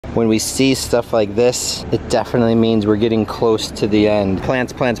when we see stuff like this, it definitely means we're getting close to the end.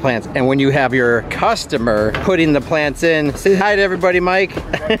 Plants, plants, plants. And when you have your customer putting the plants in, say hi to everybody, Mike.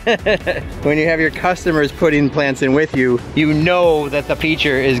 When you have your customers putting plants in with you, you know that the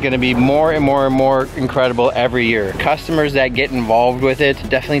feature is gonna be more and more and more incredible every year. Customers that get involved with it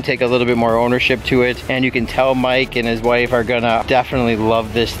definitely take a little bit more ownership to it, and you can tell Mike and his wife are gonna definitely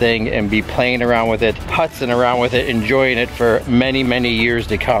love this thing and be playing around with it, putzing around with it, enjoying it for many, many years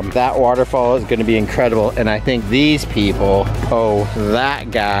to come. That waterfall is gonna be incredible, and I think these people owe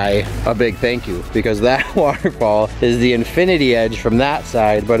that guy a big thank you, because that waterfall is the infinity edge from that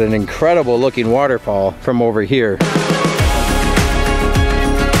side, but an incredible looking waterfall from over here.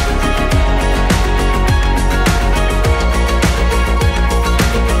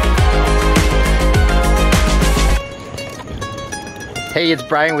 Hey, it's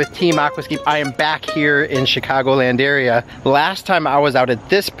Brian with Team Aquascape. I am back here in Chicagoland area. Last time I was out at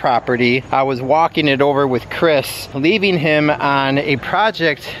this property, I was walking it over with Chris, leaving him on a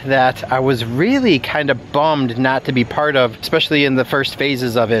project that I was really kind of bummed not to be part of, especially in the first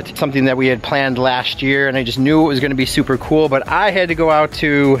phases of it. Something that we had planned last year, and I just knew it was gonna be super cool, but I had to go out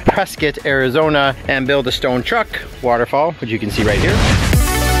to Prescott, Arizona, and build a stone truck waterfall, which you can see right here.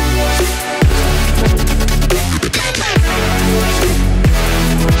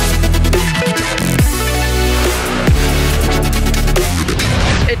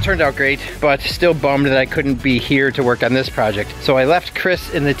 Turned out great, but still bummed that I couldn't be here to work on this project. So I left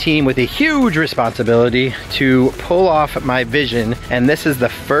Chris and the team with a huge responsibility to pull off my vision, and this is the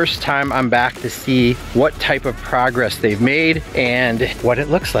first time I'm back to see what type of progress they've made and what it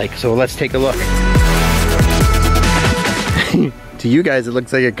looks like. So let's take a look. To you guys, it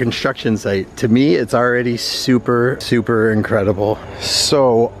looks like a construction site. To me, it's already super, super incredible.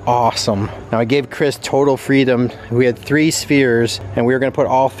 So awesome. Now I gave Chris total freedom. We had 3 spheres and we were gonna put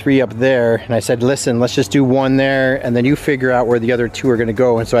all 3 up there. And I said, listen, let's just do 1 there and then you figure out where the other 2 are gonna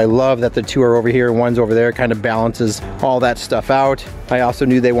go. And so I love that the 2 are over here and 1's over there. It kind of balances all that stuff out. I also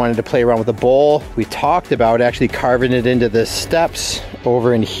knew they wanted to play around with the bowl. We talked about actually carving it into the steps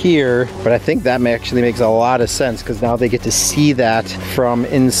over in here, but I think that actually makes a lot of sense because now they get to see that from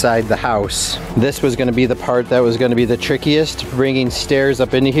inside the house. This was going to be the part that was going to be the trickiest, bringing stairs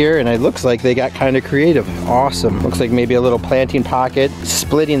up into here, and it looks like they got kind of creative. Awesome. Looks like maybe a little planting pocket,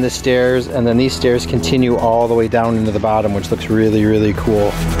 splitting the stairs, and then these stairs continue all the way down into the bottom, which looks really, really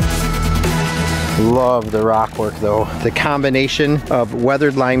cool. Love the rock work though. The combination of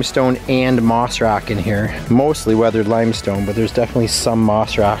weathered limestone and moss rock in here. Mostly weathered limestone, but there's definitely some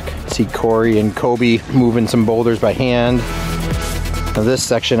moss rock. See Corey and Kobe moving some boulders by hand. Now this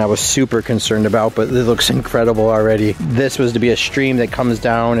section I was super concerned about, but it looks incredible already. This was to be a stream that comes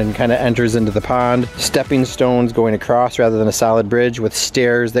down and kind of enters into the pond. Stepping stones going across rather than a solid bridge with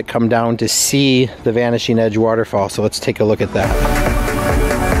stairs that come down to see the Vanishing Edge waterfall. So let's take a look at that.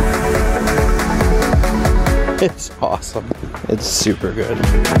 It's awesome. It's super good.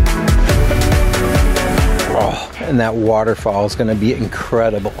 Oh, and that waterfall is gonna be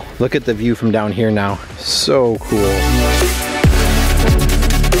incredible. Look at the view from down here now. So cool.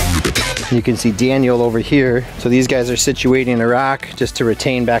 You can see Daniel over here. So these guys are situating a rock just to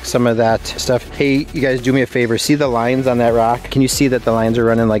retain back some of that stuff. Hey, you guys do me a favor. See the lines on that rock? Can you see that the lines are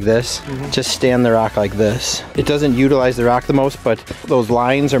running like this? Just stand the rock like this. It doesn't utilize the rock the most, but those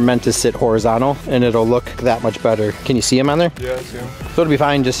lines are meant to sit horizontal and it'll look that much better. Can you see them on there? Yeah, I see them. So it'll be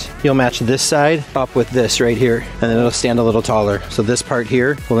fine. Just you'll match this side up with this right here, and then it'll stand a little taller. So this part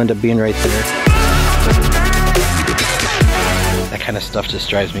here will end up being right there. That kind of stuff just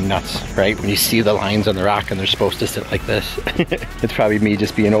drives me nuts, right? When you see the lines on the rock and they're supposed to sit like this. It's probably me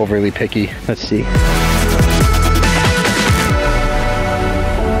just being overly picky. Let's see.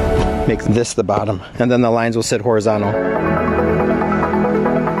 Make this the bottom, and then the lines will sit horizontal.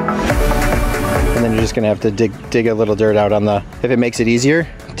 And then you're just gonna have to dig a little dirt out on the, if it makes it easier,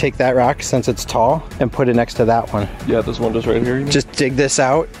 take that rock since it's tall and put it next to that one. Yeah, this one just right here. Just dig this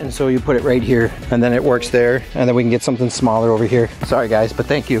out, and so you put it right here, and then it works there, and then we can get something smaller over here. Sorry guys, but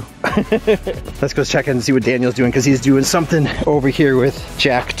thank you. Let's go check and see what Daniel's doing, because he's doing something over here with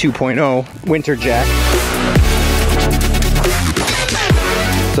Jack 2.0, Winter Jack.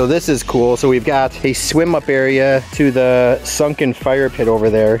 So this is cool. So we've got a swim up area to the sunken fire pit over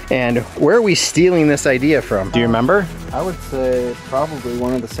there. And where are we stealing this idea from? Do you remember? I would say probably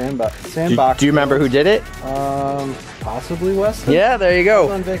one of the sandbox. Do you remember who did it? Possibly Weston. Yeah, there you go.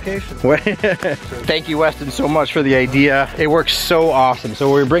 On vacation. Thank you, Weston, so much for the idea. It works so awesome.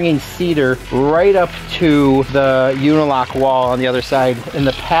 So we're bringing cedar right up to the unilock wall on the other side. In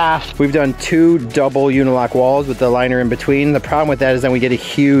the past, we've done 2 double unilock walls with the liner in between. The problem with that is then we get a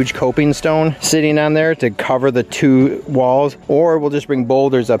huge coping stone sitting on there to cover the 2 walls, or we'll just bring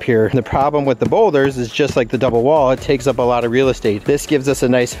boulders up here. The problem with the boulders is just like the double wall, it takes up a lot of real estate. This gives us a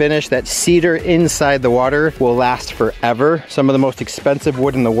nice finish. That cedar inside the water will last forever. Some of the most expensive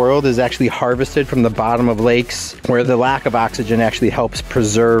wood in the world is actually harvested from the bottom of lakes where the lack of oxygen actually helps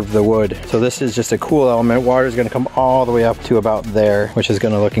preserve the wood. So this is just a cool element. Water is going to come all the way up to about there, which is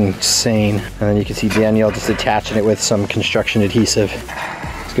going to look insane. And then you can see Danielle just attaching it with some construction adhesive.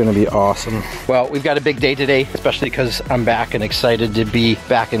 It's gonna be awesome. Well, we've got a big day today, especially because I'm back and excited to be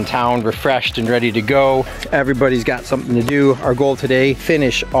back in town, refreshed and ready to go. Everybody's got something to do. Our goal today,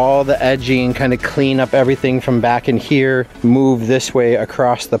 finish all the edging, kind of clean up everything from back in here, move this way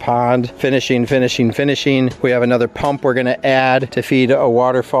across the pond, finishing. We have another pump we're gonna add to feed a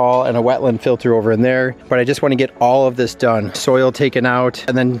waterfall and a wetland filter over in there. But I just wanna get all of this done. Soil taken out,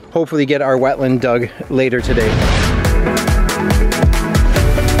 and then hopefully get our wetland dug later today.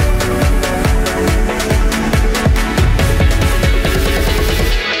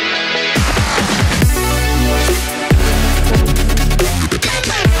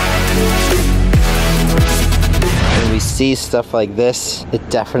 See stuff like this, it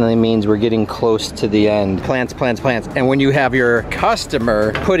definitely means we're getting close to the end. Plants. And when you have your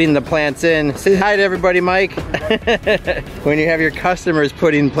customer putting the plants in, say hi to everybody, Mike. When you have your customers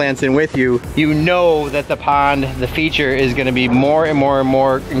putting plants in with you, you know that the pond, the feature is gonna be more and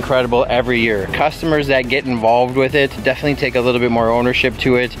more incredible every year. Customers that get involved with it definitely take a little bit more ownership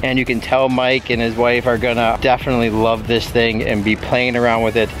to it, and you can tell Mike and his wife are gonna definitely love this thing and be playing around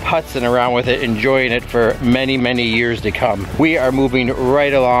with it, putzing around with it, enjoying it for many years to come. We are moving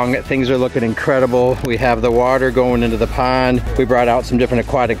right along. Things are looking incredible. We have the water going into the pond. We brought out some different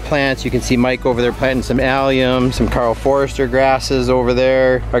aquatic plants. You can see Mike over there planting some allium, some Carl Forster grasses over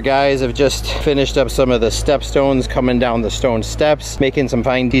there. Our guys have just finished up some of the step stones coming down the stone steps, making some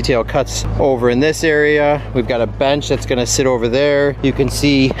fine detail cuts over in this area. We've got a bench that's gonna sit over there. You can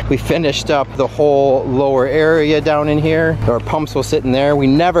see we finished up the whole lower area down in here. Our pumps will sit in there. We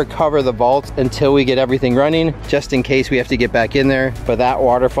never cover the vault until we get everything running, just in case we have to get back in there. But that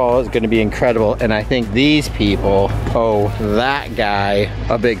waterfall is going to be incredible, and I think these people owe that guy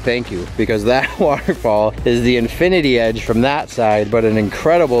a big thank you, because that waterfall is the infinity edge from that side, but an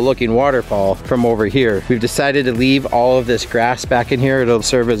incredible looking waterfall from over here. We've decided to leave all of this grass back in here. It'll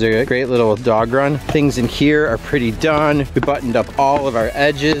serve as a great little dog run. Things in here are pretty done. We buttoned up all of our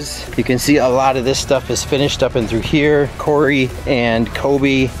edges. You can see a lot of this stuff is finished up and through here. Corey and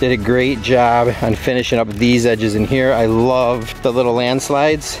Kobe did a great job on finishing up these edges in here. I love the little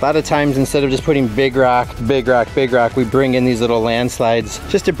landslides. A lot of times, instead of just putting big rock, we bring in these little landslides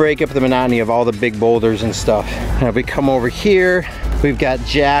just to break up the monotony of all the big boulders and stuff. And if we come over here, we've got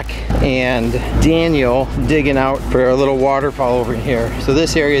Jack and Daniel digging out for a little waterfall over here. So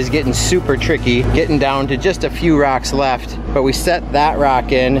this area is getting super tricky, getting down to just a few rocks left. But we set that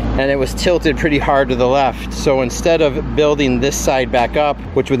rock in and it was tilted pretty hard to the left. So instead of building this side back up,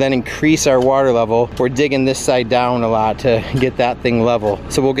 which would then increase our water level, we're digging this side down a lot to get that thing level.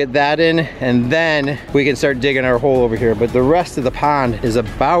 So we'll get that in, and then we can start digging our hole over here. But the rest of the pond is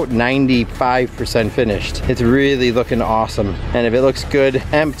about 95% finished. It's really looking awesome. And if it looks good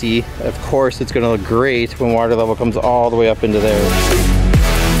empty, of course it's gonna look great when water level comes all the way up into there.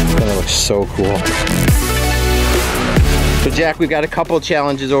 It's gonna look so cool. So Jack, we've got a couple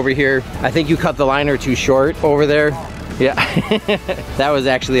challenges over here. I think you cut the liner too short over there. Yeah, that was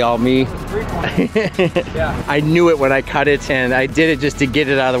actually all me. Yeah. I knew it when I cut it, and I did it just to get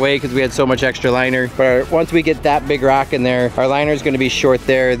it out of the way because we had so much extra liner. But once we get that big rock in there, our liner is going to be short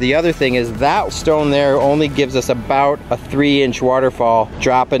there. The other thing is that stone there only gives us about a 3-inch waterfall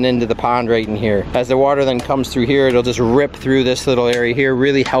dropping into the pond right in here. As the water then comes through here, it'll just rip through this little area here,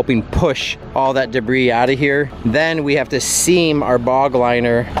 really helping push all that debris out of here. Then we have to seam our bog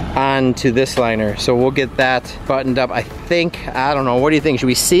liner onto this liner. So we'll get that buttoned up. I don't know, what do you think? Should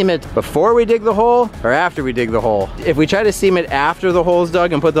we seam it before we dig the hole or after we dig the hole? If we try to seam it after the hole's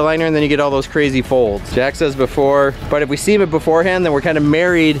dug and put the liner in, then you get all those crazy folds. Jack says before, but if we seam it beforehand, then we're kind of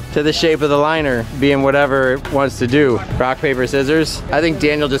married to the shape of the liner being whatever it wants to do. Rock, paper, scissors. I think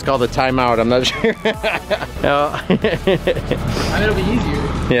Daniel just called a timeout. I'm not sure. No. I mean, it'll be easier.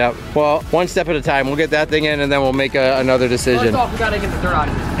 Yeah, well, one step at a time. We'll get that thing in and then we'll make another decision. First off, we gotta get the dirt out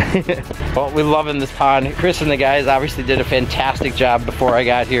of here. Well, we're loving this pond. Chris and the guys obviously did a fantastic job before I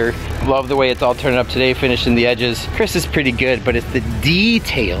got here. Love the way it's all turned up today, finishing the edges. Chris is pretty good, but it's the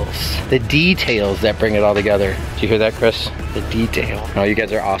details that bring it all together. Did you hear that, Chris? The detail. Oh, you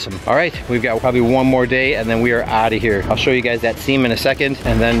guys are awesome. All right, we've got probably one more day and then we are out of here. I'll show you guys that seam in a second,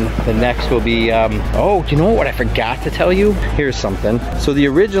 and then the next will be, oh, do you know what I forgot to tell you? Here's something. So the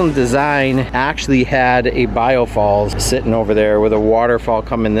original design actually had a biofalls sitting over there with a waterfall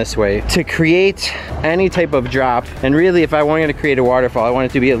coming this way. To create any type of drop, and really if I wanted to create a waterfall, I want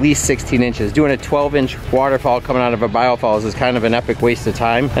it to be at least 16 inches. Doing a 12-inch waterfall coming out of a biofalls is kind of an epic waste of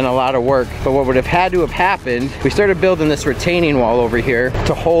time and a lot of work. But what would have had to have happened, we started building this retaining wall over here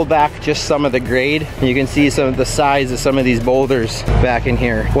to hold back just some of the grade. And you can see some of the size of some of these boulders back in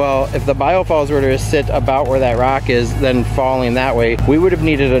here. Well, if the biofalls were to sit about where that rock is, then falling that way, we would have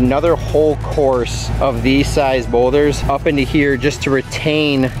needed another whole course of these size boulders up into here just to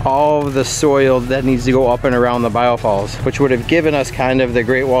retain all of the soil that needs to go up and around the biofalls, which would have given us kind of the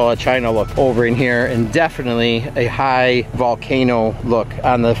Great Wall of China look over in here, and definitely a high volcano look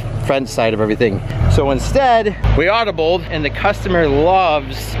on the front side of everything. So instead, we audibled, and the customer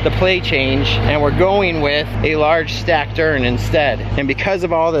loves the play change, and we're going with a large stacked urn instead. And because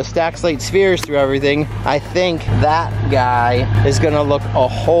of all the stacked slate spheres through everything, I think that guy is gonna look a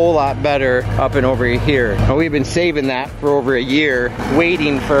whole lot better up and over here. And we've been saving that for over a year,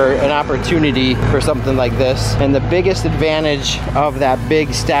 waiting for an opportunity for something like this. And the biggest advantage of that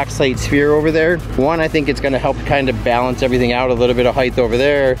big stacked slate sphere over there, one, I think it's gonna help kind of balance everything out. A little bit of height over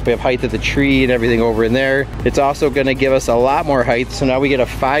there. We have height of the tree and everything over in there. It's also gonna give us a lot more height. So now we get a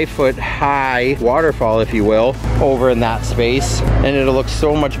 5-foot high waterfall, if you will, over in that space. And it'll look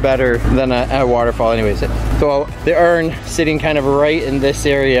so much better than a waterfall anyways. So the urn sitting kind of right in this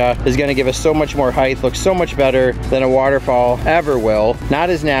area is gonna give us so much more height, looks so much better than a waterfall ever will. Not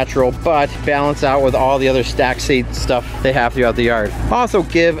as natural, but balance out with all the other stacked slate stuff they have throughout the yard. Also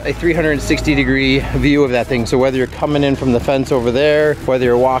give a 360-degree view of that thing. So whether you're coming in from the fence over there, whether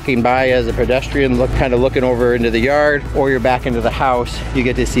you're walking by as a pedestrian, kind of looking over into the yard, or you're back into the house, you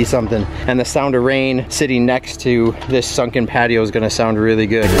get to see something. And the sound of rain sitting next to this sunken patio is gonna sound really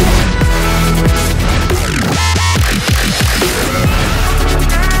good.